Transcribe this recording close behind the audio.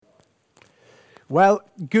Well,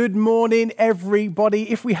 good morning,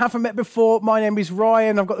 everybody. If we haven't met before, my name is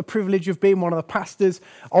Ryan. I've got the privilege of being one of the pastors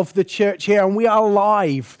of the church here, and we are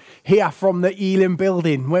live here from the Elim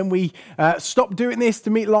building. When we stopped doing this to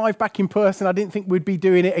meet live back in person, I didn't think we'd be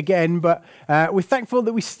doing it again, but we're thankful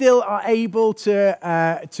that we still are able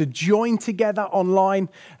to join together online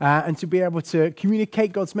and to be able to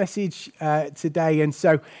communicate God's message today. And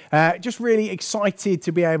so just really excited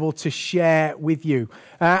to be able to share with you.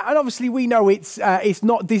 And obviously we know it's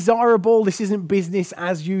not desirable, this isn't business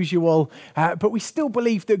as usual, but we still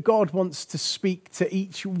believe that God wants to speak to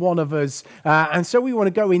each one of us. And so we want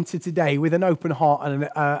to go into today with an open heart and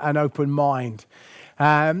an open mind.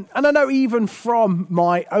 And I know even from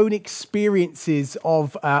my own experiences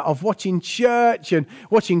of watching church and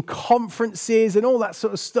watching conferences and all that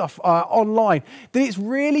sort of stuff online, that it's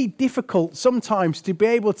really difficult sometimes to be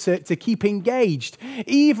able to keep engaged,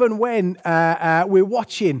 even when we're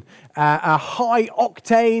watching a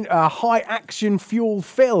high-octane, high-action-fueled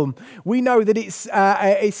film. We know that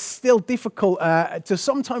it's still difficult to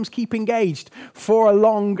sometimes keep engaged for a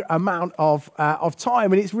long amount of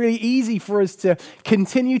time, and it's really easy for us to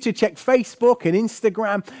continue to check Facebook and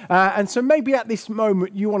Instagram, and so maybe at this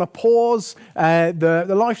moment you want to pause the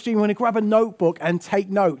live stream, you want to grab a notebook and take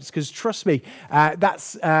notes, because trust me,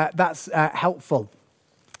 that's helpful.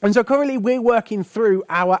 And so currently we're working through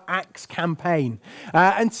our Acts campaign.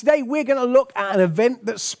 And today we're going to look at an event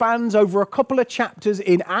that spans over a couple of chapters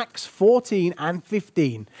in Acts 14 and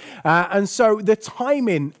 15. And so the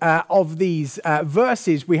timing of these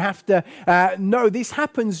verses, we have to know this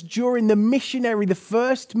happens during the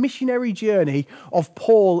first missionary journey of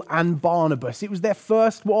Paul and Barnabas. It was their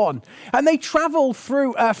first one. And they traveled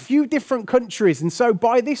through a few different countries. And so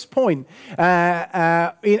by this point,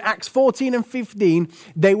 in Acts 14 and 15,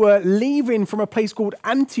 they were leaving from a place called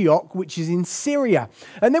Antioch, which is in Syria.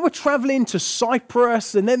 And they were traveling to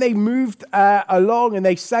Cyprus, and then they moved along and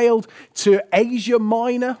they sailed to Asia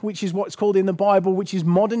Minor, which is what's called in the Bible, which is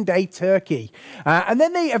modern-day Turkey. And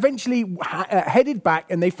then they eventually headed back,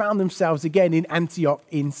 and they found themselves again in Antioch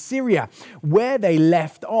in Syria, where they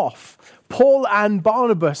left off. Paul and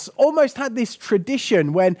Barnabas almost had this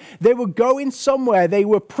tradition when they were going somewhere, they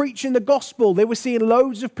were preaching the gospel, they were seeing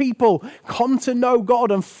loads of people come to know God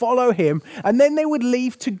and follow him, and then they would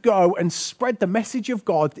leave to go and spread the message of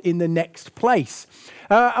God in the next place.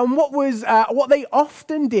 And what they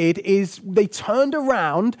often did is they turned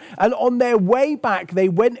around, and on their way back, they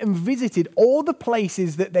went and visited all the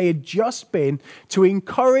places that they had just been to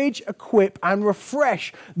encourage, equip, and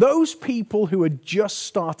refresh those people who had just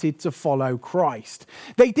started to follow Christ.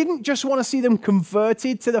 They didn't just want to see them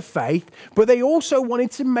converted to the faith, but they also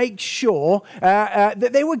wanted to make sure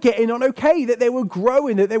that they were getting on okay, that they were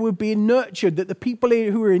growing, that they were being nurtured, that the people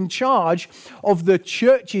who were in charge of the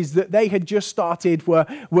churches that they had just started were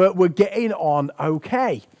getting on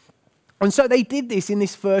okay. And so they did this in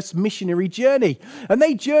this first missionary journey. And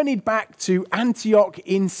they journeyed back to Antioch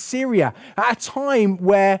in Syria at a time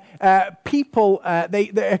where people,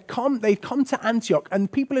 they'd come to Antioch,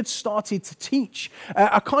 and people had started to teach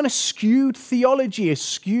a kind of skewed theology, a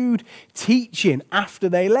skewed teaching after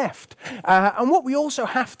they left. And what we also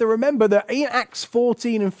have to remember that in Acts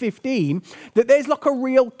 14 and 15, that there's like a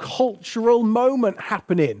real cultural moment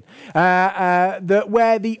happening, that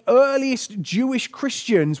where the earliest Jewish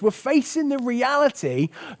Christians were facing the reality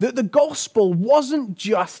that the gospel wasn't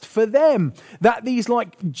just for them, that these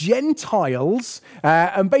like Gentiles,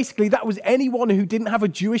 and basically that was anyone who didn't have a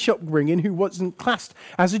Jewish upbringing, who wasn't classed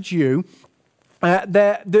as a Jew,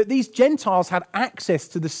 these Gentiles had access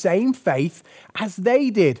to the same faith as they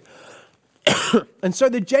did. And so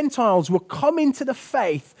the Gentiles were coming to the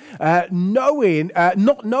faith not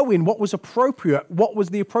knowing what was appropriate, what was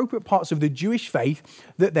the appropriate parts of the Jewish faith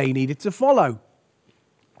that they needed to follow.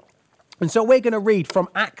 And so we're going to read from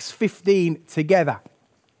Acts 15 together.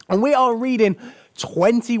 And we are reading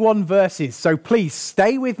 21 verses. So please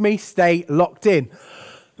stay with me, stay locked in.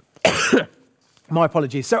 My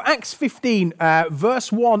apologies. So Acts 15,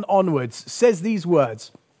 verse 1 onwards, says these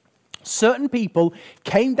words. Certain people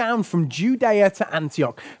came down from Judea to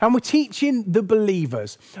Antioch and were teaching the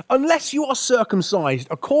believers, unless you are circumcised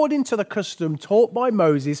according to the custom taught by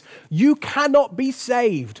Moses, you cannot be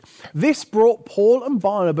saved. This brought Paul and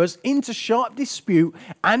Barnabas into sharp dispute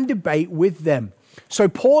and debate with them. So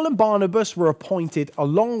Paul and Barnabas were appointed,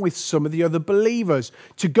 along with some of the other believers,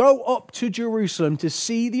 to go up to Jerusalem to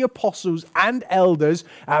see the apostles and elders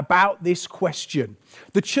about this question.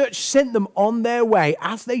 The church sent them on their way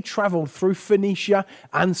as they traveled through Phoenicia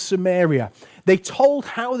and Samaria. They told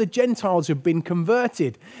how the Gentiles had been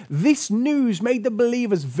converted. This news made the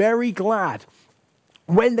believers very glad.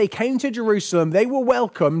 When they came to Jerusalem, they were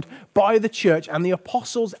welcomed by the church and the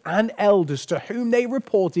apostles and elders, to whom they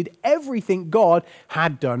reported everything God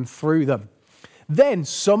had done through them. Then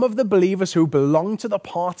some of the believers who belonged to the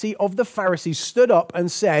party of the Pharisees stood up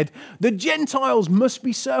and said, "The Gentiles must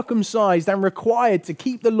be circumcised and required to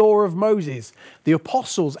keep the law of Moses." The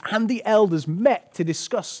apostles and the elders met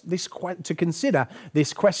to consider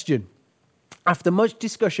this question. After much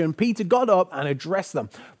discussion, Peter got up and addressed them.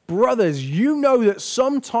 "Brothers, you know that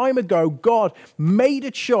some time ago God made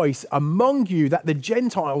a choice among you that the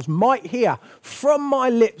Gentiles might hear from my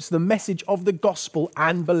lips the message of the gospel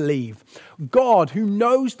and believe. God, who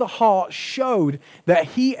knows the heart, showed that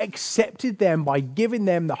he accepted them by giving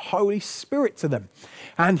them the Holy Spirit to them.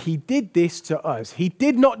 And he did this to us. He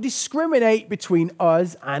did not discriminate between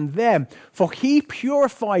us and them, for he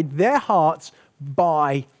purified their hearts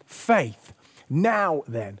by faith. Now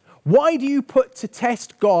then, why do you put to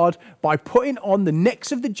test God by putting on the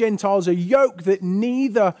necks of the Gentiles a yoke that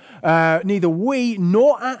neither we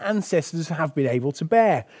nor our ancestors have been able to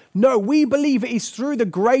bear? No, we believe it is through the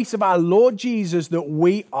grace of our Lord Jesus that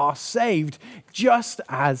we are saved, just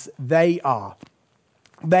as they are."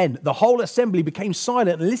 Then the whole assembly became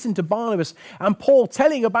silent and listened to Barnabas and Paul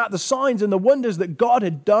telling about the signs and the wonders that God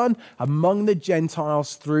had done among the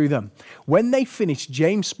Gentiles through them. When they finished,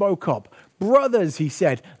 James spoke up. "Brothers," he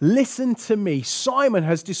said, "listen to me. Simon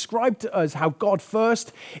has described to us how God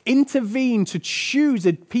first intervened to choose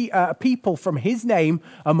a people from his name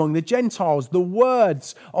among the Gentiles. The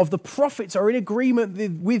words of the prophets are in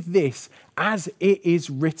agreement with this, as it is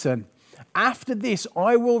written. After this,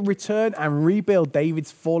 I will return and rebuild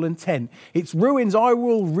David's fallen tent. Its ruins I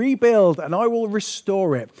will rebuild and I will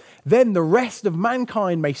restore it. Then the rest of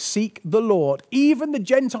mankind may seek the Lord, even the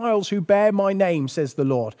Gentiles who bear my name, says the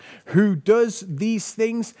Lord, who does these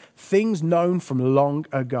things known from long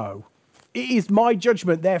ago. It is my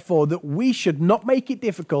judgment, therefore, that we should not make it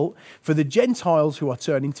difficult for the Gentiles who are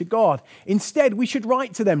turning to God. Instead, we should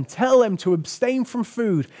write to them, tell them to abstain from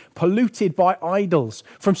food polluted by idols,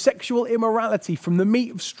 from sexual immorality, from the meat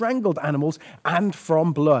of strangled animals, and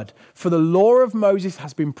from blood. For the law of Moses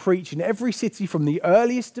has been preached in every city from the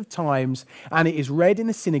earliest of times, and it is read in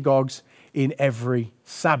the synagogues in every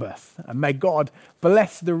Sabbath." And may God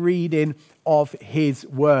bless the reading of his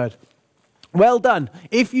word. Well done.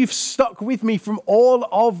 If you've stuck with me from all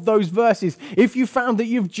of those verses, if you found that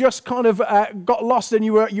you've just kind of got lost and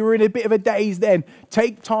you were in a bit of a daze, then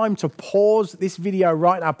take time to pause this video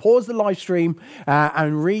right now, pause the live stream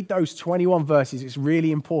and read those 21 verses. It's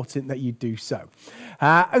really important that you do so.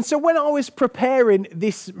 And so when I was preparing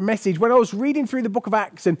this message, when I was reading through the book of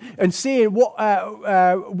Acts and seeing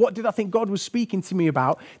what did I think God was speaking to me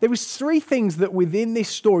about, there was three things that within this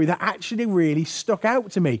story that actually really stuck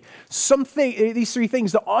out to me. These three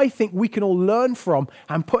things that I think we can all learn from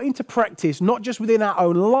and put into practice, not just within our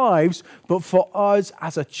own lives, but for us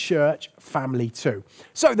as a church family too.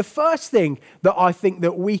 So the first thing that I think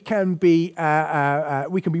that we can be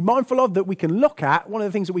mindful of, that we can look at, one of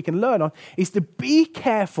the things that we can learn on, is to be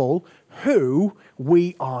careful who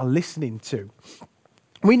we are listening to.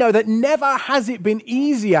 We know that never has it been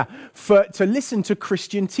easier to listen to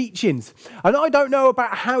Christian teachings. And I don't know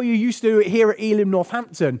about how you used to do it here at Elim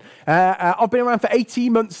Northampton. I've been around for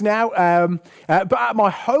 18 months now. But at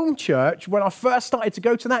my home church, when I first started to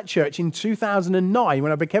go to that church in 2009,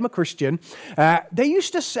 when I became a Christian, they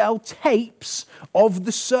used to sell tapes of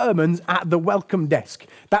the sermons at the welcome desk.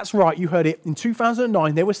 That's right, you heard it. In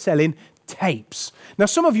 2009, they were selling tapes. Now,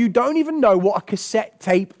 some of you don't even know what a cassette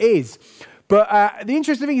tape is. But the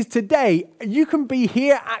interesting thing is today, you can be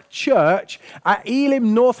here at church at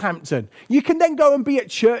Elim Northampton. You can then go and be at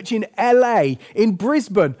church in LA, in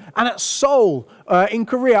Brisbane, and at Seoul in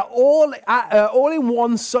Korea, all in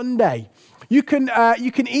one Sunday. You can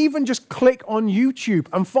even just click on YouTube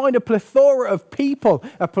and find a plethora of people,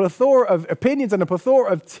 a plethora of opinions, and a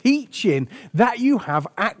plethora of teaching that you have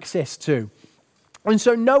access to. And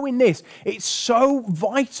so knowing this, it's so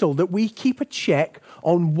vital that we keep a check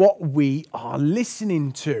on what we are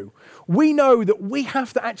listening to. We know that we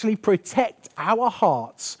have to actually protect our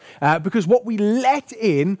hearts because what we let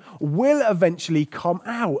in will eventually come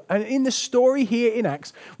out. And in the story here in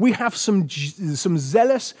Acts, we have some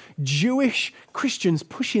zealous Jewish Christians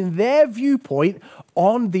pushing their viewpoint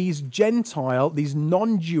on these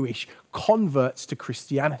non-Jewish converts to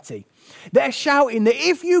Christianity. They're shouting that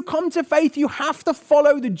if you come to faith, you have to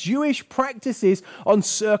follow the Jewish practices on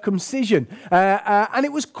circumcision. And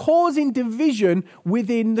it was causing division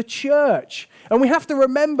within the church. And we have to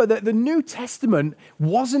remember that the New Testament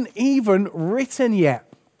wasn't even written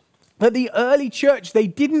yet. that the early church, they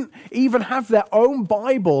didn't even have their own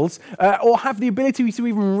Bibles or have the ability to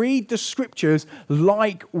even read the scriptures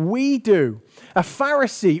like we do. A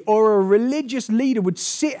Pharisee or a religious leader would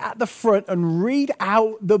sit at the front and read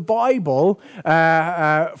out the Bible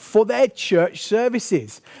for their church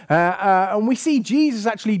services. And we see Jesus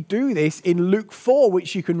actually do this in Luke 4,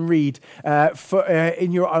 which you can read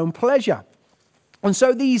in your own pleasure. And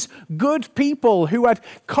so these good people who had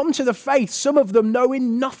come to the faith, some of them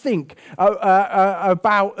knowing nothing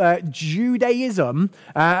about Judaism,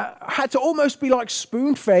 had to almost be like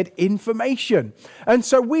spoon-fed information. And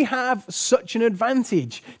so we have such an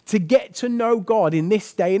advantage to get to know God in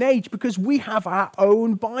this day and age because we have our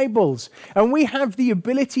own Bibles. And we have the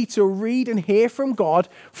ability to read and hear from God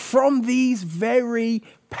from these very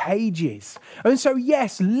pages. And so,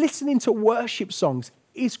 yes, listening to worship songs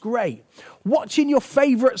is great. Watching your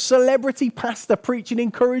favorite celebrity pastor preach an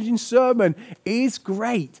encouraging sermon is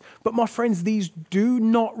great. But my friends, these do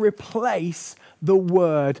not replace the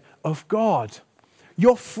Word of God.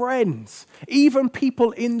 Your friends, even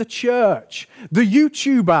people in the church, the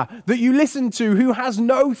YouTuber that you listen to who has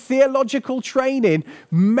no theological training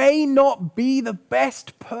may not be the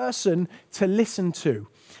best person to listen to.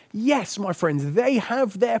 Yes, my friends, they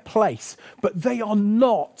have their place, but they are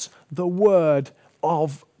not the Word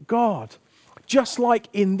of God. Just like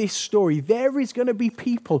in this story, there is going to be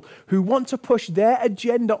people who want to push their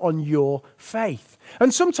agenda on your faith.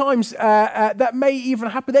 And sometimes that may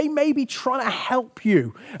even happen. They may be trying to help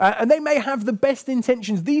you, and they may have the best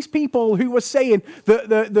intentions. These people who are saying that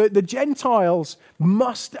the Gentiles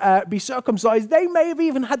must be circumcised, they may have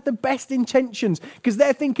even had the best intentions because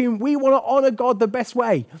they're thinking we want to honor God the best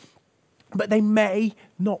way. But they may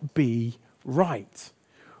not be right.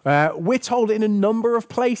 We're told in a number of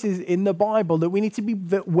places in the Bible that we need to be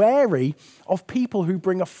wary of people who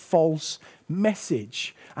bring a false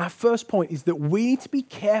message. Our first point is that we need to be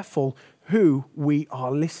careful who we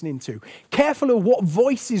are listening to. Careful of what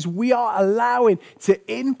voices we are allowing to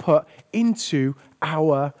input into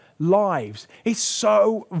our lives. It's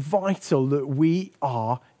so vital that we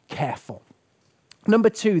are careful. Number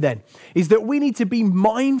two, then, is that we need to be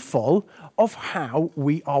mindful of how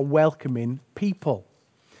we are welcoming people.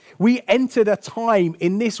 We entered a time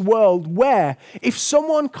in this world where if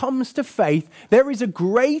someone comes to faith, there is a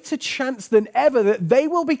greater chance than ever that they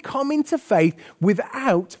will be coming to faith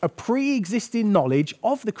without a pre-existing knowledge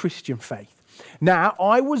of the Christian faith. Now,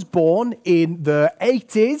 I was born in the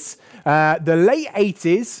 80s, the late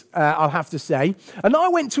 80s, I'll have to say, and I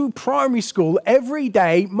went to primary school every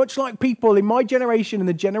day, much like people in my generation and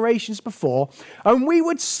the generations before, and we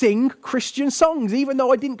would sing Christian songs, even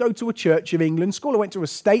though I didn't go to a Church of England school. I went to a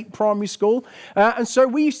state primary school, and so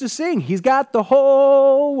we used to sing, "He's got the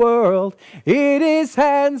whole world in his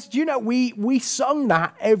hands." Do you know, we sung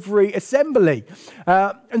that every assembly.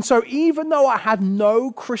 And so even though I had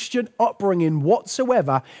no Christian upbringing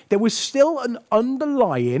whatsoever, there was still an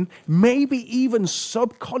underlying, maybe even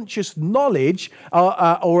subconscious knowledge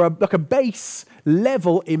or like a base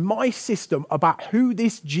level in my system about who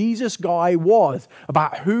this Jesus guy was,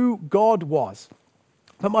 about who God was.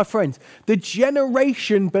 But my friends, the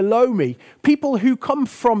generation below me, people who come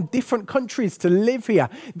from different countries to live here,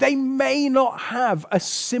 they may not have a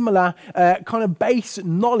similar kind of base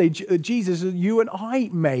knowledge of Jesus as you and I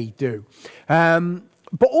may do.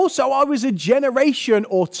 But also, I was a generation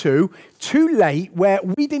or two too late where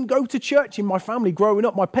we didn't go to church in my family growing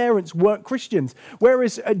up. My parents weren't Christians.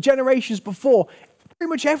 Whereas generations before, pretty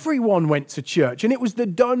much everyone went to church, and it was the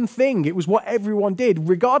done thing. It was what everyone did,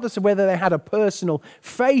 regardless of whether they had a personal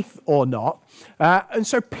faith or not. And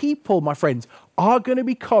so people, my friends, are going to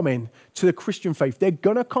be coming to the Christian faith. They're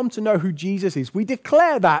going to come to know who Jesus is. We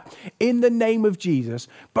declare that in the name of Jesus,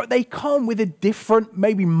 but they come with a different,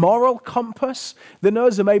 maybe moral compass than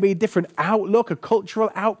us, or maybe a different outlook, a cultural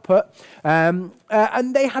output, and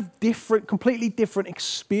they have different, completely different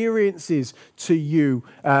experiences to you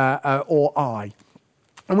or I.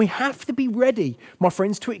 And we have to be ready, my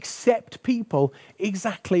friends, to accept people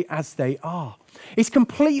exactly as they are. It's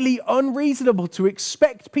completely unreasonable to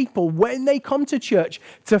expect people when they come to church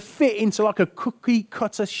to fit into like a cookie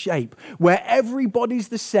cutter shape where everybody's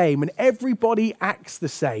the same and everybody acts the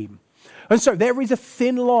same. And so there is a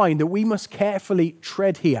thin line that we must carefully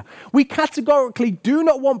tread here. We categorically do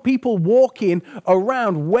not want people walking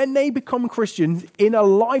around when they become Christians in a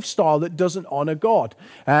lifestyle that doesn't honor God.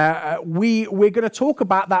 We're going to talk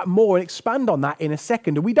about that more and expand on that in a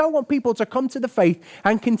second. And we don't want people to come to the faith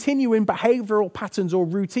and continue in behavioral patterns or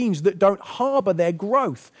routines that don't harbor their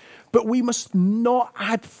growth. but we must not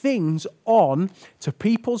add things on to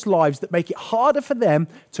people's lives that make it harder for them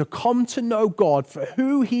to come to know God for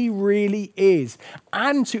who he really is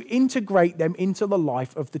and to integrate them into the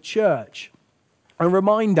life of the church. A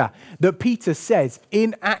reminder that Peter says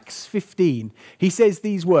in Acts 15, he says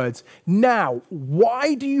these words, "Now,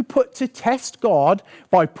 why do you put to test God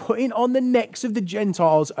by putting on the necks of the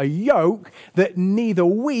Gentiles a yoke that neither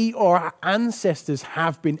we or our ancestors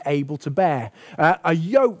have been able to bear?" A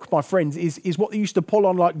yoke, my friends, is what they used to pull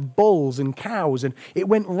on like bulls and cows, and it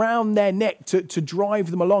went round their neck to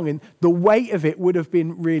drive them along, and the weight of it would have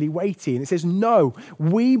been really weighty. And it says, no,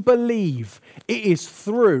 we believe it is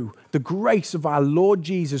through the grace of our Lord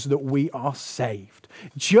Jesus that we are saved.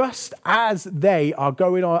 Just as they are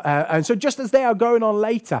going on, and so just as they are going on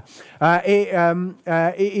later,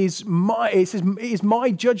 it is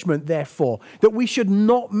my judgment, therefore, that we should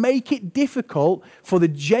not make it difficult for the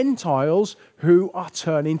Gentiles who are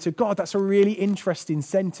turning to God. That's a really interesting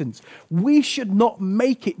sentence. We should not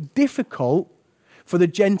make it difficult for the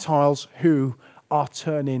Gentiles who are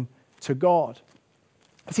turning to God.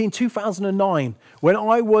 See, in 2009, when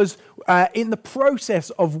I was in the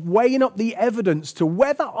process of weighing up the evidence to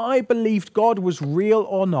whether I believed God was real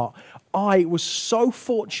or not, I was so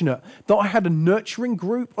fortunate that I had a nurturing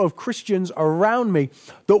group of Christians around me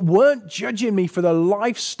that weren't judging me for the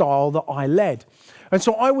lifestyle that I led. And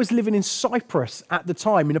so I was living in Cyprus at the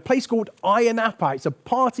time, in a place called Ayia Napa. It's a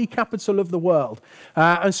party capital of the world.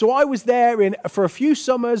 And so I was there for a few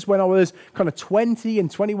summers when I was kind of 20 and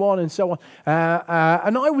 21 and so on.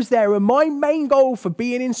 And I was there, and my main goal for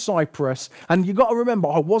being in Cyprus, and you've got to remember,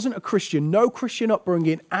 I wasn't a Christian, no Christian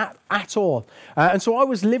upbringing at all. And so I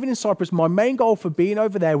was living in Cyprus. My main goal for being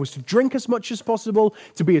over there was to drink as much as possible,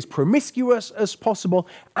 to be as promiscuous as possible,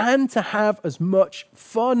 and to have as much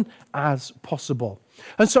fun as possible.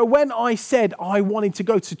 And so when I said I wanted to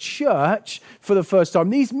go to church for the first time,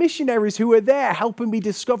 these missionaries who were there helping me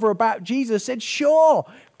discover about Jesus said, "Sure,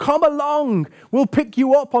 come along. We'll pick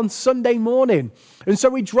you up on Sunday morning." And so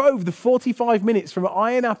we drove the 45 minutes from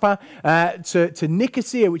Ayia Napa to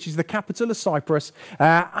Nicosia, which is the capital of Cyprus.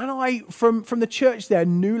 And from the church there,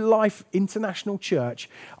 New Life International Church,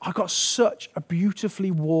 I got such a beautifully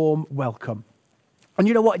warm welcome. And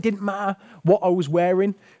you know what? It didn't matter what I was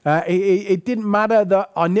wearing. It didn't matter that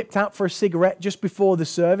I nipped out for a cigarette just before the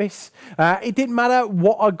service. It didn't matter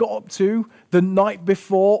what I got up to the night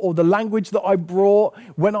before or the language that I brought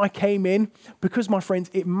when I came in. Because, my friends,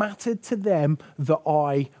 it mattered to them that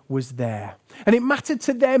I was there. And it mattered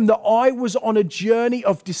to them that I was on a journey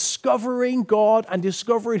of discovering God and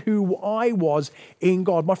discovering who I was in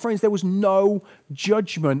God. My friends, there was no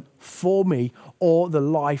judgment for me or the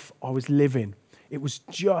life I was living. It was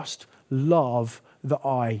just love that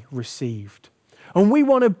I received. And we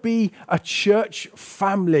want to be a church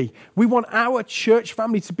family. We want our church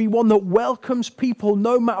family to be one that welcomes people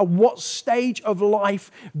no matter what stage of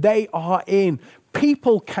life they are in.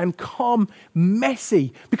 People can come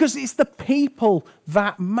messy because it's the people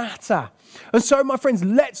that matter. And so, my friends,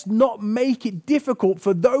 let's not make it difficult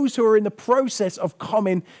for those who are in the process of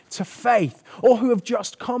coming to faith or who have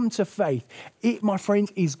just come to faith. It, my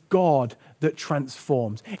friends, is God that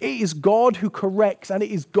transforms. It is God who corrects, and it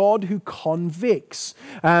is God who convicts.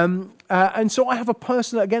 And so I have a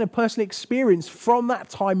personal experience from that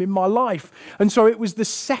time in my life. And so it was the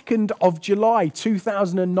 2nd of July,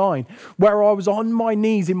 2009, where I was on my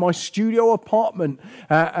knees in my studio apartment,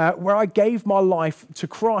 where I gave my life to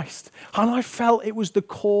Christ. And I felt it was the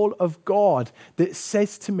call of God that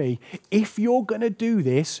says to me, if you're going to do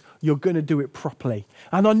this, you're going to do it properly.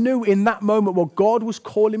 And I knew in that moment what God was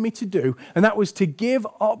calling me to do, and that was to give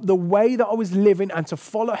up the way that I was living and to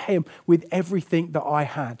follow him with everything that I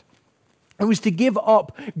had. It was to give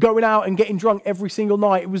up going out and getting drunk every single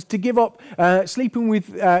night. It was to give up sleeping with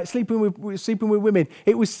women.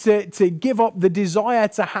 It was to give up the desire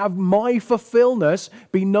to have my fulfillment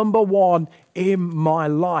be number one in my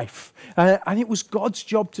life. And it was God's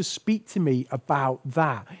job to speak to me about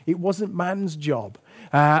that. It wasn't man's job.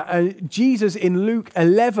 Jesus in Luke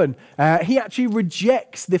 11, he actually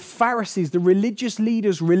rejects the Pharisees, the religious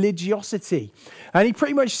leaders' religiosity. And he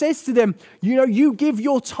pretty much says to them, you give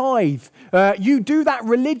your tithe, you do that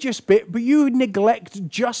religious bit, but you neglect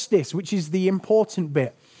justice, which is the important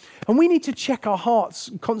bit. And we need to check our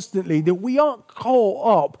hearts constantly that we aren't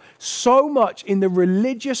caught up so much in the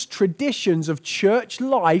religious traditions of church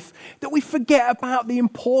life that we forget about the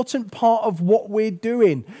important part of what we're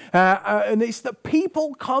doing. And it's that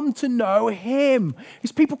people come to know him.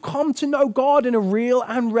 It's people come to know God in a real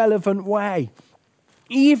and relevant way.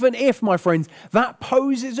 Even if, my friends, that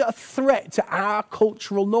poses a threat to our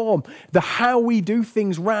cultural norm, the how we do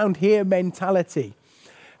things round here mentality.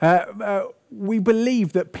 We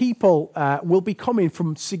believe that people will be coming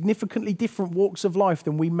from significantly different walks of life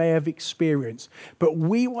than we may have experienced, but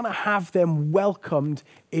we want to have them welcomed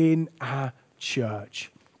in our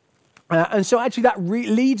church. And so actually that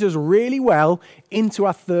leads us really well into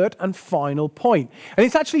our third and final point. And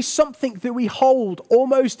it's actually something that we hold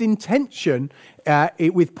almost in tension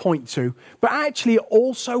with point 2, but actually it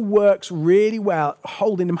also works really well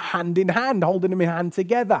holding them hand in hand, holding them in hand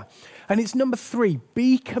together. And it's number 3,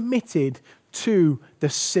 be committed to the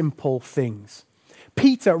simple things.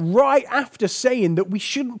 Peter, right after saying that we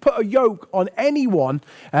shouldn't put a yoke on anyone,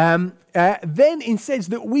 then it says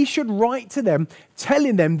that we should write to them,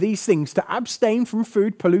 telling them these things, to abstain from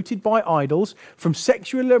food polluted by idols, from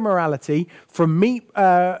sexual immorality, from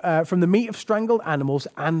the meat of strangled animals,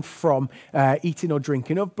 and from eating or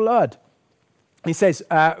drinking of blood. It says,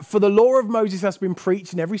 for the law of Moses has been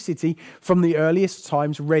preached in every city from the earliest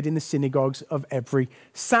times, read in the synagogues of every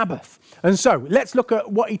Sabbath. And so let's look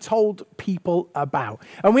at what he told people about.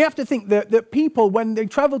 And we have to think that people, when they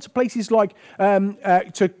travel to places like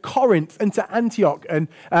to Corinth and to Antioch and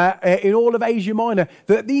in all of Asia Minor,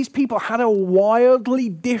 that these people had a wildly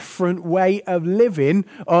different way of living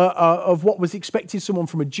of what was expected someone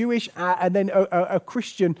from a Jewish and then a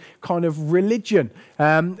Christian kind of religion,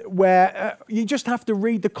 where you just have to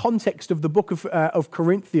read the context of the book of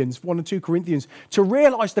Corinthians, 1 and 2 Corinthians, to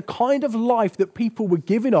realize the kind of life that people were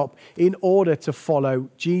giving up in order to follow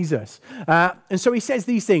Jesus. And so he says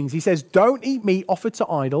these things. He says, don't eat meat offered to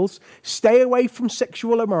idols, stay away from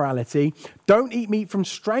sexual immorality, don't eat meat from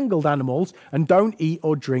strangled animals, and don't eat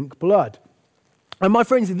or drink blood. And my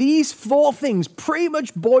friends, these 4 things pretty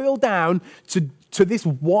much boil down to this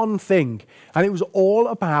one thing. And it was all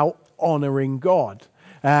about honoring God.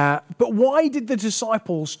 But why did the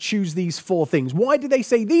disciples choose these 4 things? Why did they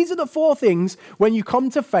say these are the 4 things when you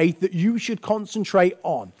come to faith that you should concentrate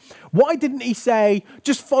on? Why didn't he say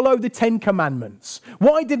just follow the 10 commandments?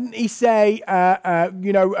 Why didn't he say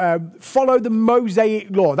follow the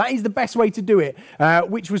Mosaic law? That is the best way to do it,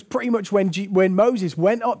 which was pretty much when Moses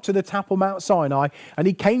went up to the top of Mount Sinai and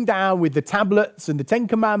he came down with the tablets and the 10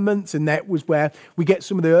 commandments, and that was where we get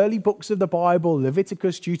some of the early books of the Bible,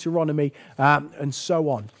 Leviticus, Deuteronomy, and so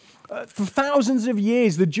on. For thousands of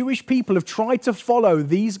years, the Jewish people have tried to follow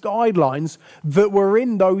these guidelines that were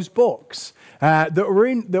in those books, that were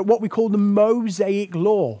in what we call the Mosaic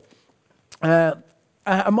law. And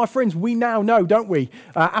my friends, we now know, don't we,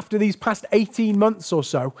 after these past 18 months or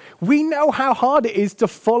so, we know how hard it is to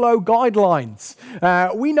follow guidelines.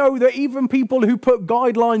 We know that even people who put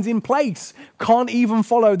guidelines in place can't even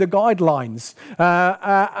follow the guidelines.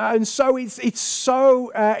 And so it's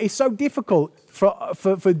so difficult for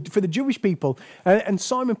the Jewish people. And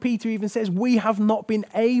Simon Peter even says, we have not been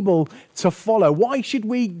able to follow. Why should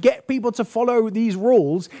we get people to follow these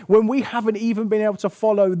rules when we haven't even been able to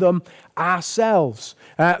follow them ourselves?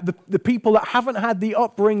 The people that haven't had the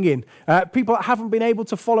upbringing, people that haven't been able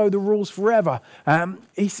to follow the rules forever.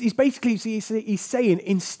 He's saying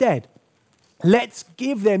instead, let's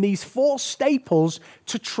give them these 4 staples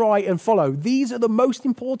to try and follow. These are the most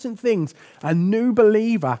important things a new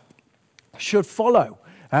believer should follow.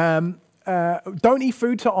 Don't eat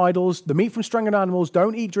food to idols, the meat from strangled animals,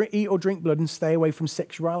 don't eat or drink blood, and stay away from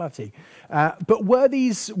sexuality. But were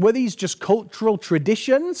these just cultural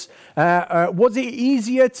traditions? Was it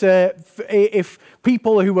easier if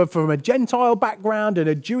people who were from a Gentile background and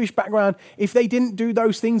a Jewish background, if they didn't do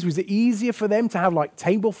those things, was it easier for them to have like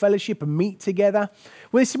table fellowship and meet together?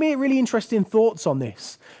 Well, there's some really interesting thoughts on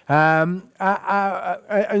this. And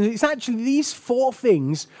it's actually these 4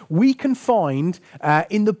 things we can find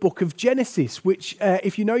in the book of Genesis, which,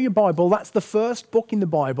 if you know your Bible, that's the first book in the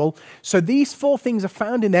Bible. So these 4 things are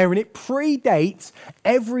found in there, and it predates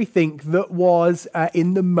everything that was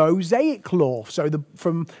in the Mosaic law. So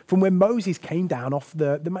from when Moses came down off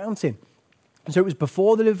the mountain. So it was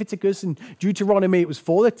before the Leviticus and Deuteronomy. It was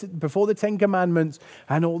before the 10 Commandments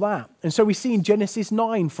and all that. And so we see in Genesis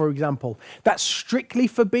 9, for example, that strictly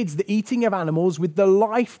forbids the eating of animals with the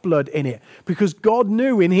lifeblood in it, because God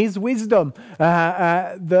knew in his wisdom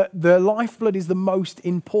that the lifeblood is the most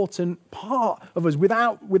important part of us.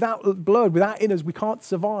 Without blood, without in us, we can't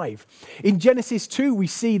survive. In Genesis 2, we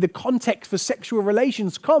see the context for sexual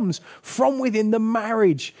relations comes from within the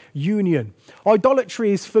marriage union.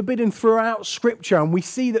 Idolatry is forbidden throughout Scripture, and we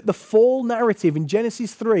see that the fall narrative in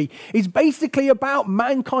Genesis 3 is basically about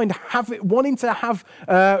mankind wanting to have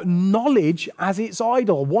knowledge as its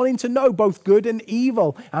idol, wanting to know both good and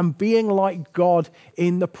evil, and being like God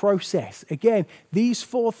in the process. Again, these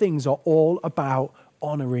four things are all about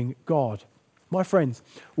honoring God. My friends,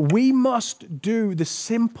 we must do the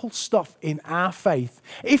simple stuff in our faith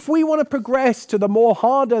if we want to progress to the more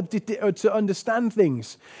harder to understand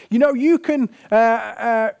things. You know, you can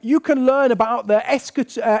learn about the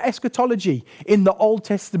eschatology in the Old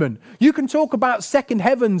Testament. You can talk about second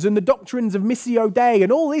heavens and the doctrines of Missio Dei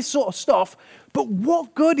and all this sort of stuff. But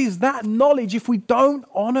what good is that knowledge if we don't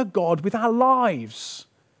honor God with our lives?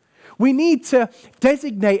 We need to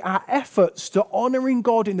designate our efforts to honoring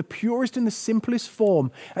God in the purest and the simplest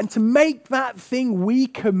form, and to make that thing we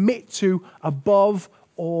commit to above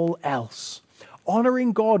all else.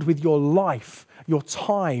 Honoring God with your life, your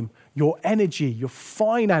time, your energy, your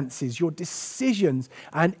finances, your decisions,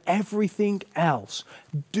 and everything else.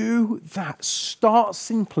 Do that. Start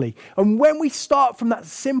simply. And when we start from that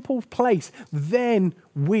simple place, then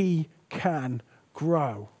we can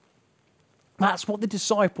grow. That's what the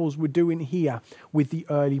disciples were doing here with the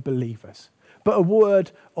early believers. But a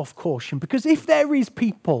word of caution, because if there is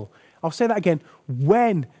people, I'll say that again,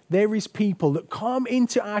 when there is people that come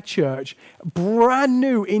into our church brand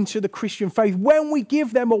new into the Christian faith, when we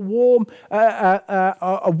give them a warm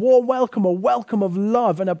welcome, a welcome of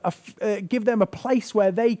love, and give them a place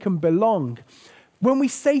where they can belong, when we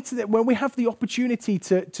say to them, when we have the opportunity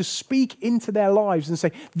to speak into their lives and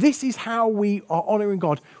say, this is how we are honoring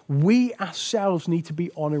God, we ourselves need to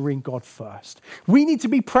be honoring God first. We need to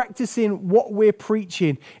be practicing what we're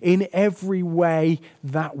preaching in every way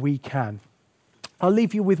that we can. I'll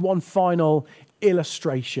leave you with one final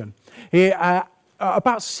illustration.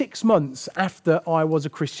 About 6 months after I was a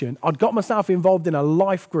Christian, I'd got myself involved in a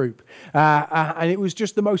life group, and it was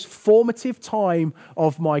just the most formative time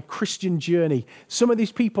of my Christian journey. Some of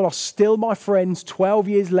these people are still my friends 12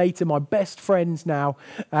 years later, my best friends now.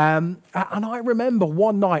 And I remember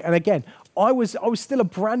one night, and again, I was still a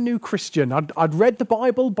brand new Christian. I'd read the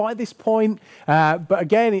Bible by this point, but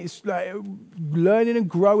again, it's learning and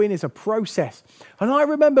growing is a process. And I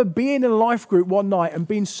remember being in a life group one night and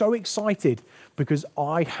being so excited because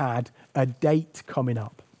I had a date coming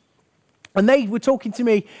up. And they were talking to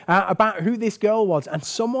me about who this girl was, and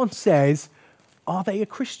someone says, "Are they a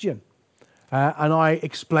Christian?" And I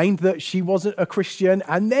explained that she wasn't a Christian.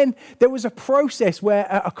 And then there was a process where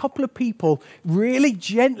a couple of people really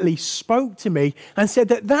gently spoke to me and said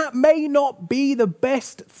that may not be the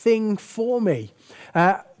best thing for me.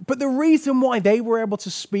 But the reason why they were able to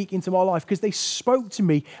speak into my life, because they spoke to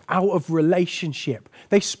me out of relationship.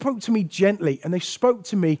 They spoke to me gently, and they spoke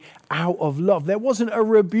to me out of love. There wasn't a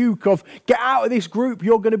rebuke of, get out of this group,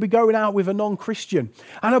 you're going to be going out with a non-Christian.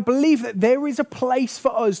 And I believe that there is a place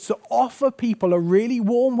for us to offer people a really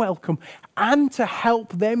warm welcome and to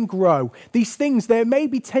help them grow. These things, there may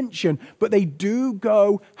be tension, but they do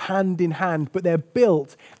go hand in hand, but they're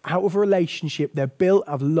built out of a relationship. They're built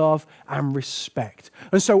of love and respect.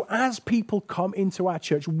 And so as people come into our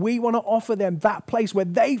church, we want to offer them that place where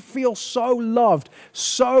they feel so loved,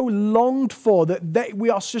 so longed for, that we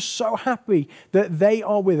are just so happy that they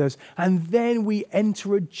are with us. And then we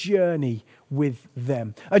enter a journey with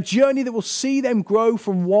them. A journey that will see them grow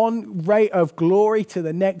from one rate of glory to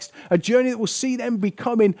the next. A journey that will see them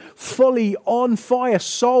becoming fully on fire,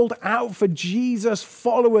 sold out for Jesus,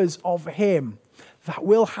 followers of Him. That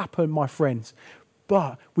will happen, my friends.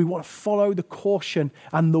 But we want to follow the caution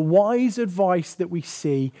and the wise advice that we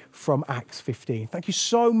see from Acts 15. Thank you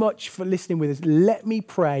so much for listening with us. Let me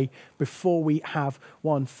pray before we have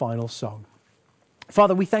one final song.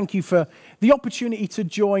 Father, we thank you for the opportunity to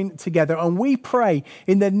join together, and we pray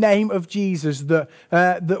in the name of Jesus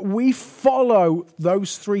that we follow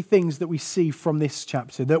those three things that we see from this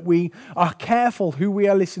chapter, that we are careful who we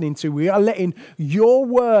are listening to. We are letting your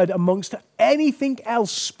word amongst anything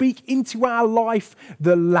else speak into our life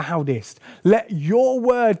the loudest. Let your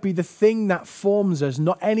word be the thing that forms us,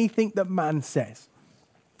 not anything that man says.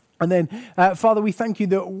 And then, Father, we thank you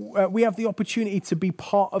that we have the opportunity to be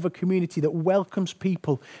part of a community that welcomes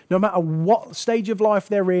people, no matter what stage of life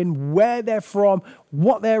they're in, where they're from,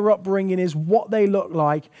 what their upbringing is, what they look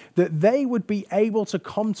like, that they would be able to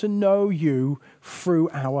come to know you through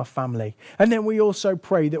our family. And then we also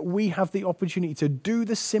pray that we have the opportunity to do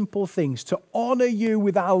the simple things, to honor you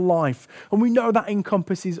with our life. And we know that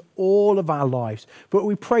encompasses all of our lives. But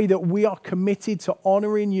we pray that we are committed to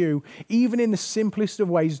honoring you, even in the simplest of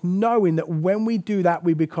ways, knowing that when we do that,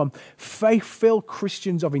 we become faith-filled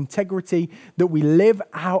Christians of integrity, that we live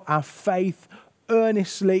out our faith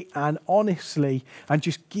earnestly and honestly and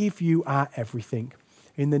just give you our everything.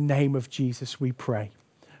 In the name of Jesus, we pray.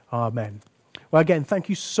 Amen. Well, again, thank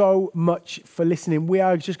you so much for listening. We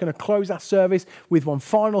are just going to close our service with one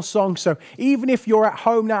final song. So even if you're at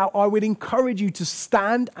home now, I would encourage you to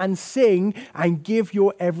stand and sing and give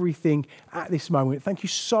your everything at this moment. Thank you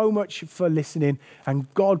so much for listening,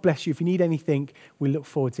 and God bless you. If you need anything, we look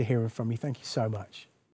forward to hearing from you. Thank you so much.